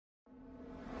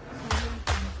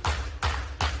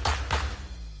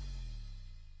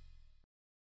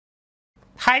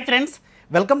Hi friends,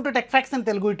 welcome to TechFacts in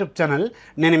Telugu YouTube channel.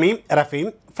 Name Rafee.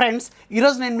 Friends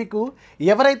ఈరోజు నేను మీకు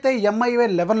ఎవరైతే MIUI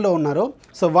 11లో ఉన్నారో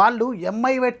సో వాళ్ళు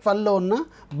MIUI 12లో ఉన్న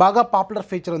బాగా పాపులర్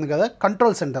ఫీచర్ ఉంది కదా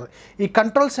కంట్రోల్ సెంటర్. ఈ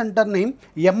కంట్రోల్ సెంటర్ని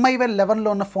MIUI 11లో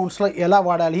ఉన్న ఫోన్స్లో ఎలా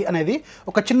వాడాలి అనేది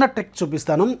ఒక చిన్న ట్రిక్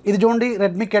చూపిస్తాను. ఇది చూడండి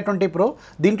Redmi K20 Pro.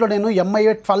 దీంట్లో నేను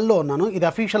MIUI 12లో ఉన్నాను. ఇది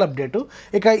అఫీషియల్ అప్డేట్.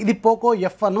 ఇక ఇది POCO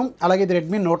F1 అలాగే ఇది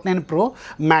Redmi Note 9 Pro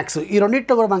Max. ఈ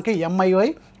రెండింటిలో కూడా మనకి MIUI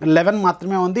 11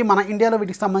 మాత్రమే ఉంది. మన ఇండియాలో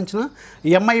వీటికి సంబంధించిన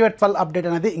MIUI 12 అప్డేట్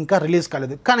అనేది ఇంకా రిలీజ్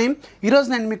కాలేదు. కానీ ఈరోజు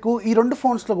నేను మీకు ఈ రెండు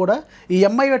ఫోన్స్లో కూడా ఈ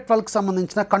MIUI 12కి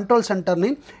సంబంధించిన కంట్రోల్ సెంటర్ని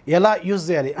ఎలా యూజ్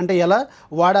చేయాలి అంటే ఎలా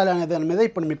వాడాలి అనే దాని మీద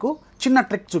ఇప్పుడు మీకు చిన్న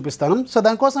ట్రిక్ చూపిస్తాను. సో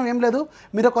దానికోసం ఏం లేదు,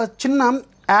 మీరు ఒక చిన్న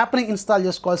యాప్ని ఇన్స్టాల్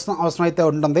చేసుకోవాల్సిన అవసరం అయితే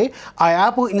ఉంటుంది. ఆ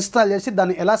యాప్ ఇన్స్టాల్ చేసి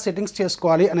దాన్ని ఎలా సెట్టింగ్స్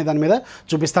చేసుకోవాలి అనే దాని మీద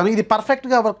చూపిస్తాను. ఇది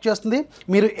పర్ఫెక్ట్గా వర్క్ చేస్తుంది.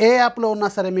 మీరు ఏ యాప్లో ఉన్నా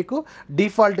సరే మీకు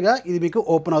డిఫాల్ట్గా ఇది మీకు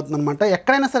ఓపెన్ అవుతుంది అనమాట.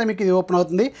 ఎక్కడైనా సరే మీకు ఇది ఓపెన్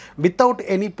అవుతుంది వితౌట్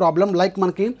ఎనీ ప్రాబ్లం. లైక్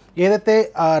మనకి ఏదైతే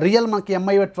రియల్ మనకి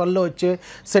MIUI 12లో వచ్చే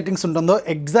సెట్టింగ్స్ ఉంటుందో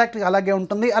ఎగ్జాక్ట్గా అలాగే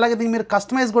ఉంటుంది. అలాగే దీన్ని మీరు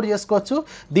కస్టమైజ్ కూడా చేసుకోవచ్చు.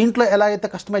 దీంట్లో ఎలా అయితే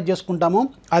కస్టమైజ్ చేసుకుంటామో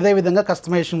అదేవిధంగా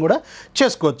కస్టమైజేషన్ కూడా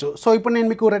చేసుకోవచ్చు. సో ఇప్పుడు నేను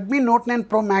మీకు Redmi Note 9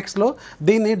 Pro Maxలో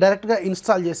దీన్ని డైరెక్ట్గా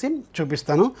ఇన్స్టాల్ చేసి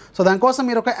చూపిస్తాను. సో దానికోసం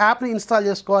మీరు ఒక యాప్ని ఇన్స్టాల్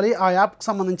చేసుకోవాలి. ఆ యాప్కి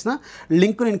సంబంధించిన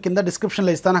లింక్ నేను కింద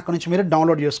డిస్క్రిప్షన్లో ఇస్తాను. అక్కడ నుంచి మీరు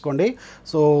డౌన్లోడ్ చేసుకోండి.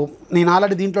 సో నేను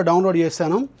ఆల్రెడీ దీంట్లో డౌన్లోడ్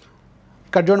చేశాను.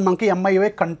 ఇక్కడ చూడండి మనకి MIUI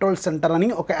కంట్రోల్ సెంటర్ అని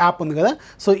ఒక యాప్ ఉంది కదా.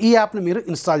 సో ఈ యాప్ని మీరు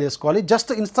ఇన్స్టాల్ చేసుకోవాలి.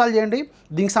 జస్ట్ ఇన్స్టాల్ చేయండి.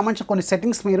 దీనికి సంబంధించిన కొన్ని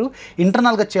సెట్టింగ్స్ మీరు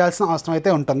ఇంటర్నల్గా చేయాల్సిన అవసరం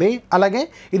అయితే ఉంటుంది. అలాగే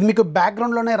ఇది మీకు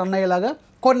బ్యాక్గ్రౌండ్లోనే రన్ అయ్యేలాగా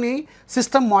కొన్ని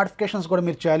సిస్టమ్ మోడిఫికేషన్స్ కూడా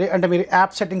మీరు చేయాలి. అంటే మీరు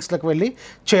యాప్ సెట్టింగ్స్లోకి వెళ్ళి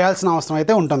చేయాల్సిన అవసరం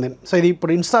అయితే ఉంటుంది. సో ఇది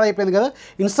ఇప్పుడు ఇన్స్టాల్ అయిపోయింది కదా.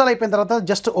 ఇన్స్టాల్ అయిపోయిన తర్వాత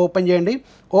జస్ట్ ఓపెన్ చేయండి.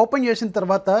 ఓపెన్ చేసిన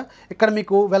తర్వాత ఇక్కడ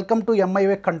మీకు welcome to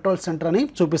MIUI control centre అని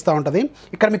చూపిస్తూ ఉంటుంది.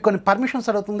 ఇక్కడ మీకు కొన్ని పర్మిషన్స్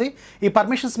అడుగుతుంది. ఈ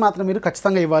పర్మిషన్స్ మాత్రం మీరు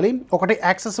ఖచ్చితంగా ఇవ్వాలి. ఒకటి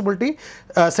యాక్సెసిబిలిటీ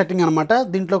సెట్టింగ్ అనమాట.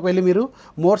 దీంట్లోకి వెళ్ళి మీరు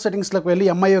మోర్ సెట్టింగ్స్లోకి వెళ్ళి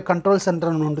MIUI కంట్రోల్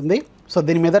సెంటర్ అని ఉంటుంది. సో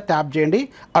దీని మీద ట్యాప్ చేయండి,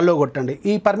 అల్లో కొట్టండి.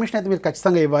 ఈ పర్మిషన్ అయితే మీరు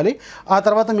ఖచ్చితంగా ఇవ్వాలి. ఆ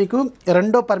తర్వాత మీకు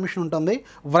రెండో పర్మిషన్ ఉంటుంది,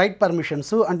 రైట్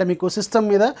పర్మిషన్స్. అంటే మీకు సిస్టమ్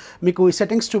మీద మీకు ఈ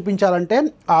సెట్టింగ్స్ చూపించాలంటే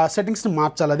ఆ సెట్టింగ్స్ని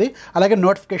మార్చాలి. అది అలాగే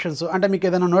నోటిఫికేషన్స్, అంటే మీకు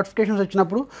ఏదైనా నోటిఫికేషన్స్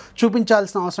వచ్చినప్పుడు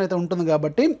చూపించాల్సిన అవసరం అయితే ఉంటుంది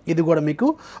కాబట్టి ఇది కూడా మీకు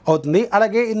అవుతుంది.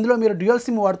 అలాగే ఇందులో మీరు డ్యూయల్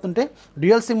సిమ్ వాడుతుంటే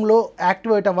డ్యూయల్ సిమ్లో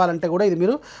యాక్టివేట్ అవ్వాలంటే కూడా ఇది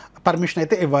మీరు పర్మిషన్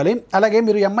అయితే ఇవ్వాలి. అలాగే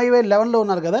మీరు MIUI 11లో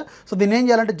ఉన్నారు కదా. సో దీన్ని ఏం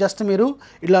చేయాలంటే జస్ట్ మీరు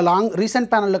ఇలా రీసెంట్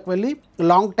ప్యానల్లోకి వెళ్ళి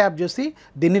లాంగ్ ట్యాప్ చేసి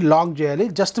దీన్ని లాక్ చేయాలి.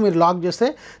 జస్ట్ మీరు లాక్ చేస్తే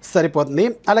సరిపోతుంది.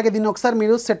 అలాగే దీన్ని ఒకసారి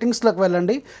మీరు సెట్టింగ్స్లోకి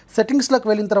వెళ్ళండి. సెట్టింగ్స్లోకి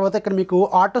వెళ్ళిన తర్వాత ఇక్కడ మీకు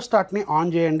ఆటో స్టార్ట్ని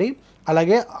ఆన్ చేయండి.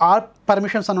 అలాగే ఆర్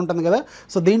పర్మిషన్స్ అని ఉంటుంది కదా.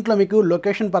 సో దీంట్లో మీకు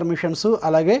లొకేషన్ పర్మిషన్స్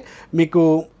అలాగే మీకు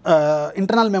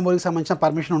ఇంటర్నల్ మెమరీకి సంబంధించిన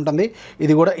పర్మిషన్ ఉంటుంది.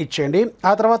 ఇది కూడా ఇచ్చేయండి.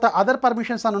 ఆ తర్వాత అదర్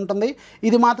పర్మిషన్స్ అని ఉంటుంది.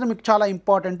 ఇది మాత్రం మీకు చాలా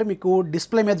ఇంపార్టెంట్. మీకు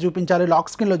డిస్ప్లే మీద చూపించాలి,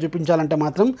 లాక్ స్క్రీన్లో చూపించాలంటే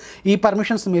మాత్రం ఈ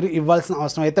పర్మిషన్స్ మీరు ఇవ్వాల్సిన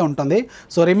అవసరం అయితే ఉంటుంది.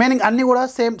 సో రిమైనింగ్ అన్నీ కూడా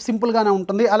సింపుల్గానే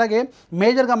ఉంటుంది. అలాగే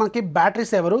మేజర్గా మనకి బ్యాటరీ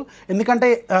సేవరు, ఎందుకంటే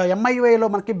MIUIలో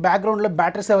మనకి బ్యాక్గ్రౌండ్లో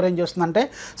బ్యాటరీ సేవర్ ఏం చేస్తుందంటే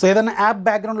సో ఏదైనా యాప్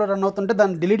బ్యాక్గ్రౌండ్లో రన్ అవుతుంటే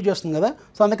దాన్ని డిలీట్ చేస్తుంది కదా.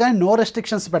 సో అందుకని నో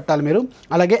రెస్ట్రిక్షన్స్ పెట్టాలి మీరు.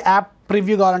 అలాగే యాప్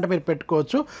ప్రివ్యూ కావాలంటే మీరు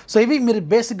పెట్టుకోవచ్చు. సో ఇవి మీరు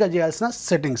బేసిక్గా చేయాల్సిన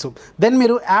సెట్టింగ్స్. దెన్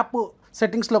మీరు యాప్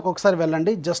సెట్టింగ్స్లోకి ఒకసారి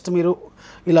వెళ్ళండి. జస్ట్ మీరు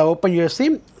ఇలా ఓపెన్ చేసి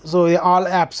సో ఆల్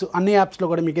యాప్స్ అన్ని యాప్స్లో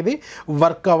కూడా మీకు ఇది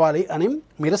వర్క్ అవ్వాలి అని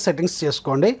మీరు సెట్టింగ్స్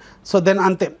చేసుకోండి. సో దెన్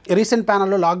అంతే, రీసెంట్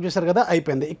ప్యానల్లో లాక్ చేశారు కదా,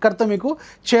 అయిపోయింది. ఇక్కడతో మీకు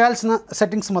చేయాల్సిన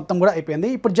సెట్టింగ్స్ మొత్తం కూడా అయిపోయింది.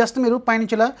 ఇప్పుడు జస్ట్ మీరు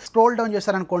పైనుంచి ఇలా స్క్రోల్ డౌన్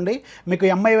చేశారనుకోండి, మీకు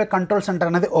MIUI కంట్రోల్ సెంటర్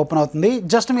అనేది ఓపెన్ అవుతుంది.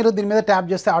 జస్ట్ మీరు దీని మీద ట్యాప్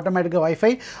చేస్తే ఆటోమేటిక్గా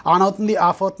వైఫై ఆన్ అవుతుంది,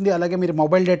 ఆఫ్ అవుతుంది. అలాగే మీరు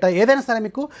మొబైల్ డేటా ఏదైనా సరే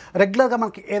మీకు రెగ్యులర్గా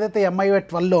మనకి ఏదైతే MIUI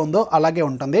 12లో ఉందో అలాగే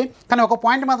ఉంటుంది. కానీ ఒక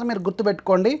పాయింట్ మాత్రం మీరు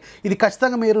గుర్తుపెట్టుకోండి, ఇది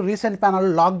ఖచ్చితంగా మీరు రీసెంట్ ప్యానల్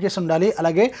లాక్ చేసి ఉండాలి.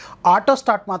 అలాగే ఆటో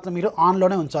స్టార్ట్ మాత్రం మీరు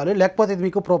ఆన్లోనే ఉంచాలి, లేకపోతే ఇది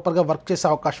మీకు ప్రాపర్గా వర్క్ చేసే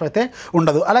అవకాశం అయితే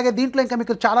ఉండదు. అలాగే దీంట్లో ఇంకా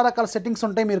మీకు చాలా రకాల సెట్టింగ్స్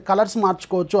ఉంటాయి. మీరు కలర్స్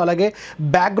మార్చుకోవచ్చు, అలాగే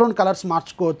బ్యాక్గ్రౌండ్ కలర్స్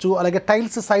మార్చుకోవచ్చు, అలాగే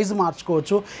టైల్స్ సైజు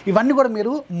మార్చుకోవచ్చు. ఇవన్నీ కూడా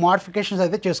మీరు మోడిఫికేషన్స్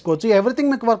అయితే చేసుకోవచ్చు. ఎవ్రీథింగ్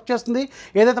మీకు వర్క్ చేస్తుంది.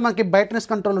 ఏదైతే మనకి బ్రైట్నెస్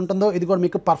కంట్రోల్ ఉంటుందో ఇది కూడా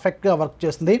మీకు పర్ఫెక్ట్గా వర్క్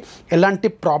చేస్తుంది, ఎలాంటి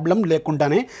ప్రాబ్లం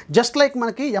లేకుండానే. జస్ట్ లైక్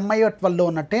మనకి MIUI 12లో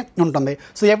ఉన్నట్టే ఉంటుంది.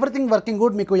 So everything working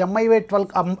good. మీకు MIUI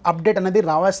 12 అప్డేట్ అనేది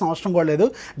రావాల్సిన అవసరం కూడా లేదు.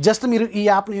 జస్ట్ మీరు ఈ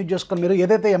యాప్ని యూజ్ చేసుకొని మీరు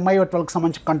ఏదైతే MIUI 12కి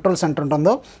సంబంధించి కంట్రోల్ సెంటర్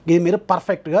ఉంటుందో ఇది మీరు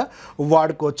పర్ఫెక్ట్గా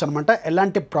వాడుకోవచ్చు అనమాట.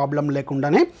 ఎలాంటి ప్రాబ్లం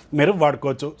లేకుండానే మీరు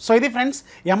వాడుకోవచ్చు. సో ఇది ఫ్రెండ్స్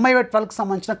MIUI 12కి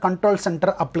సంబంధించిన control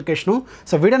centre application.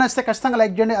 So video నచ్చితే ఖచ్చితంగా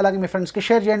లైక్ చేయండి, అలాగే మీ ఫ్రెండ్స్కి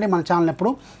షేర్ చేయండి. మన ఛానల్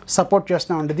ఎప్పుడు సపోర్ట్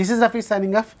చేస్తున్నామండి. This is Rafi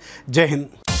signing off. జై హింద్.